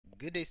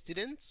Good day,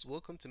 students.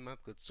 Welcome to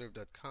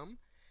Mathgotserved.com.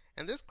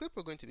 And this clip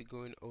we're going to be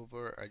going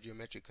over our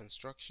geometric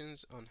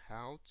constructions on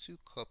how to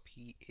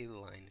copy a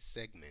line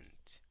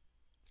segment.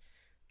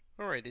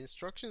 Alright, the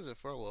instructions are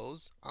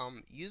follows.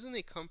 Using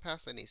a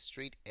compass and a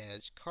straight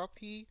edge,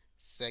 copy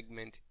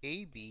segment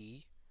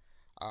AB,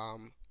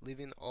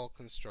 leaving all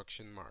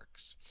construction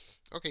marks.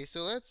 Okay,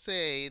 so let's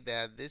say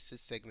that this is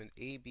segment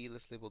AB.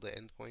 Let's label the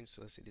endpoint.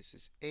 So let's say this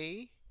is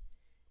A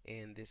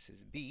and this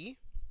is B.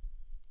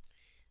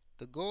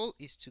 The goal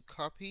is to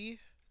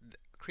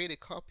create a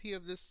copy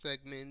of this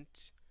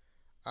segment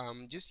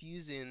just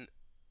using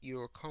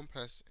your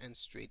compass and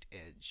straight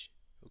edge.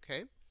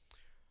 Okay?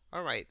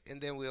 Alright, and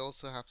then we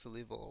also have to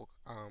leave all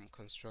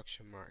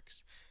construction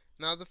marks.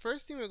 Now the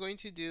first thing we're going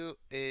to do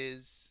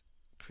is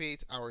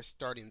create our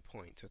starting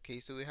point. Okay,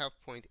 so we have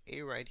point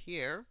A right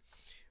here.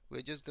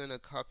 We're just going to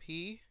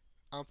copy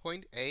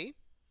point A.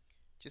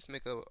 Just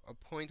make a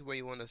point where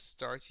you want to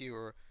start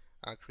your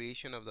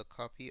creation of the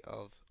copy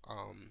of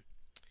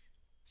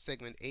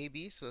segment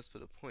AB. So let's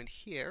put a point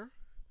here,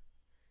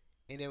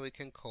 and then we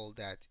can call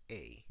that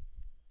A.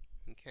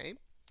 Okay.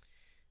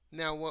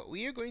 Now what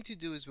we are going to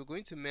do is we're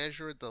going to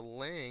measure the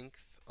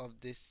length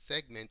of this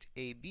segment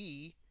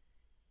AB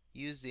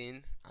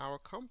using our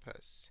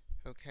compass.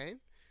 Okay.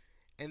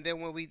 And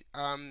then when we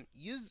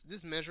use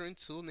this measuring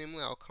tool,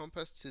 namely our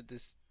compass, to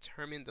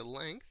determine the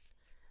length,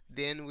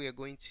 then we are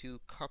going to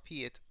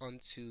copy it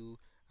onto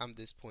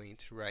this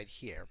point right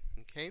here.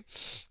 Okay.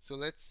 So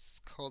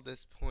let's call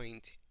this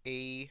point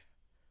A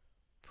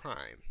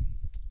prime.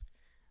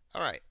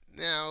 Alright,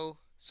 now,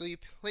 so you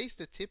place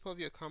the tip of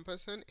your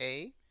compass on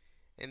A,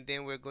 and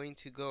then we're going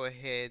to go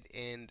ahead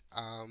and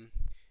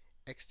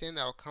extend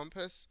our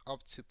compass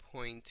up to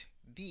point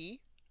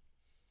B.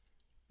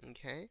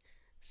 Okay,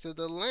 so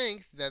the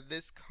length that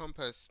this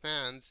compass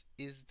spans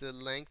is the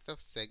length of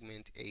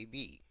segment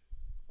AB.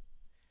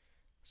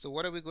 So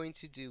what are we going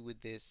to do with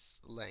this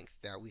length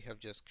that we have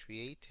just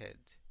created?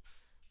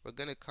 We're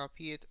going to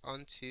copy it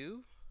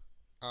onto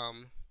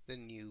the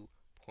new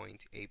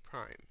point A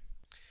prime.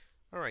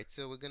 Alright,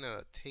 so we're going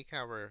to take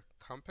our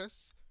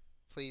compass,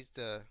 place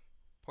the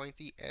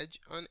pointy edge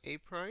on A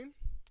prime,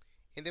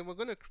 and then we're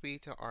going to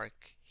create an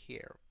arc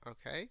here.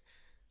 Okay,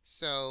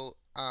 so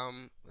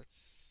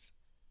let's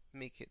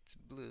make it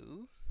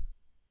blue.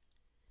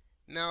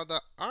 Now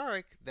the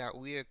arc that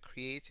we are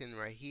creating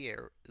right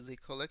here is a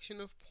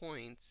collection of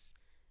points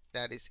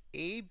that is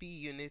AB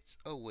units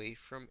away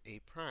from A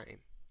prime.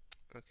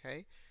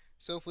 Okay,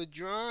 so if we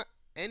draw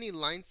any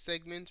line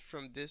segment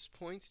from this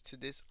point to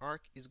this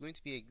arc, is going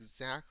to be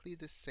exactly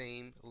the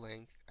same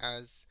length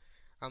as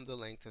the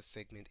length of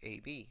segment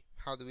AB.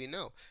 How do we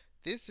know?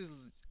 This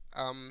is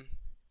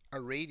a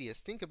radius.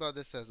 Think about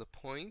this as a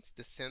point,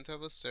 the center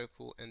of a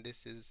circle, and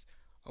this is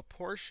a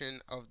portion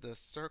of the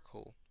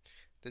circle.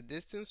 The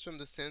distance from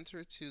the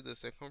center to the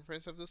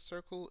circumference of the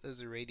circle is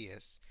a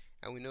radius,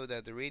 and we know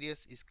that the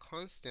radius is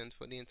constant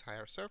for the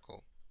entire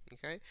circle.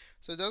 Okay,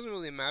 so it doesn't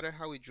really matter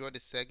how we draw the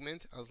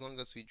segment, as long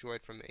as we draw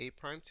it from A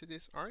prime to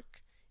this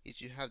arc, it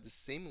should have the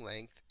same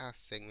length as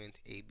segment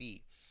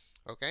AB.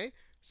 Okay,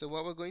 so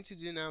what we're going to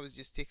do now is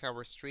just take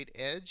our straight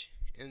edge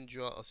and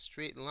draw a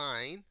straight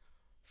line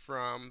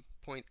from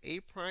point A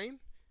prime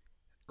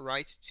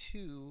right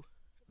to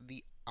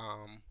the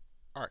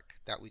arc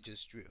that we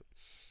just drew.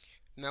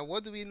 Now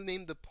what do we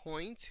name the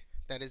point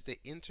that is the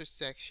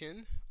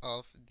intersection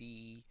of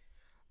the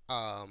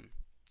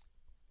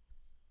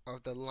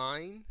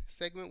line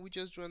segment we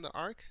just drew on the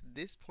arc?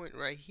 This point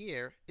right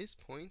here is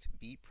point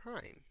B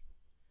prime.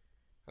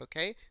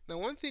 Okay, now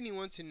one thing you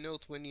want to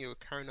note when you're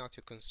carrying out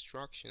your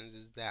constructions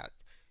is that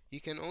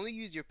you can only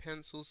use your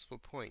pencils for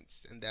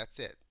points, and that's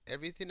it.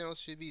 Everything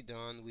else should be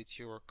done with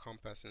your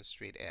compass and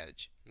straight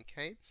edge.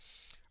 Okay,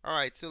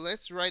 alright, so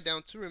let's write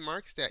down two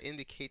remarks that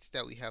indicates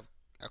that we have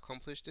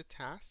accomplished the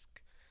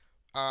task.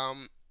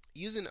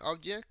 Using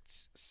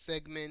objects,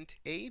 segment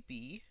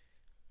AB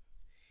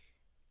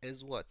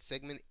is what?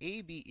 Segment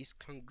AB is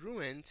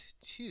congruent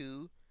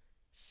to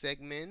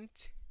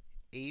segment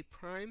A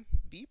prime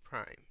B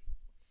prime.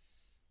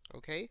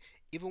 Okay,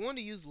 if we want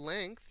to use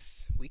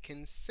lengths, we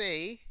can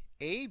say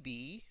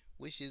AB,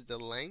 which is the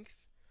length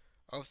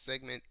of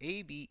segment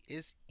AB,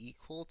 is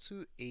equal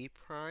to A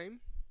prime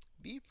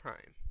B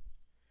prime.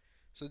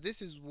 So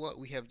this is what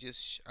we have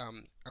just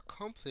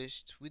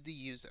accomplished with the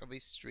use of a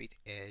straight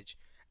edge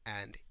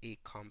and a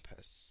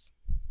compass.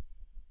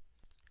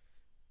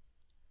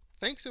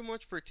 Thanks so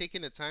much for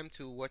taking the time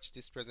to watch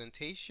this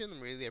presentation.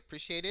 I really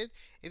appreciate it.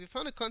 If you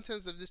found the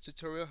contents of this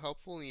tutorial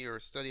helpful in your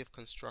study of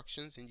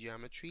constructions in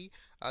geometry,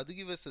 do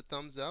give us a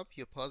thumbs up.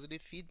 Your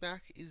positive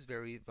feedback is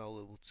very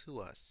valuable to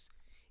us.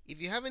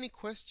 If you have any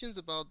questions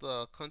about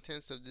the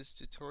contents of this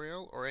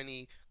tutorial or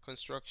any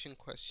construction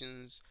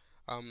questions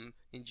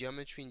in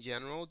geometry in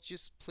general,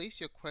 just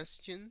place your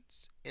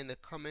questions in the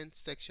comment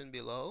section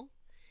below,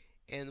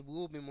 and we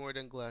will be more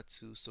than glad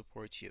to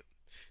support you.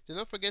 Do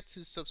not forget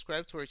to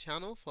subscribe to our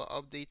channel for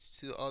updates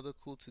to other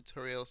cool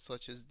tutorials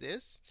such as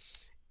this,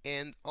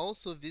 and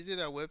also visit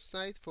our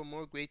website for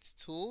more great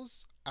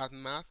tools at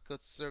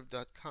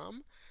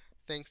Mathgotserved.com.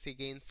 Thanks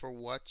again for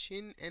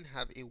watching and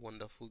have a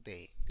wonderful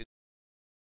day.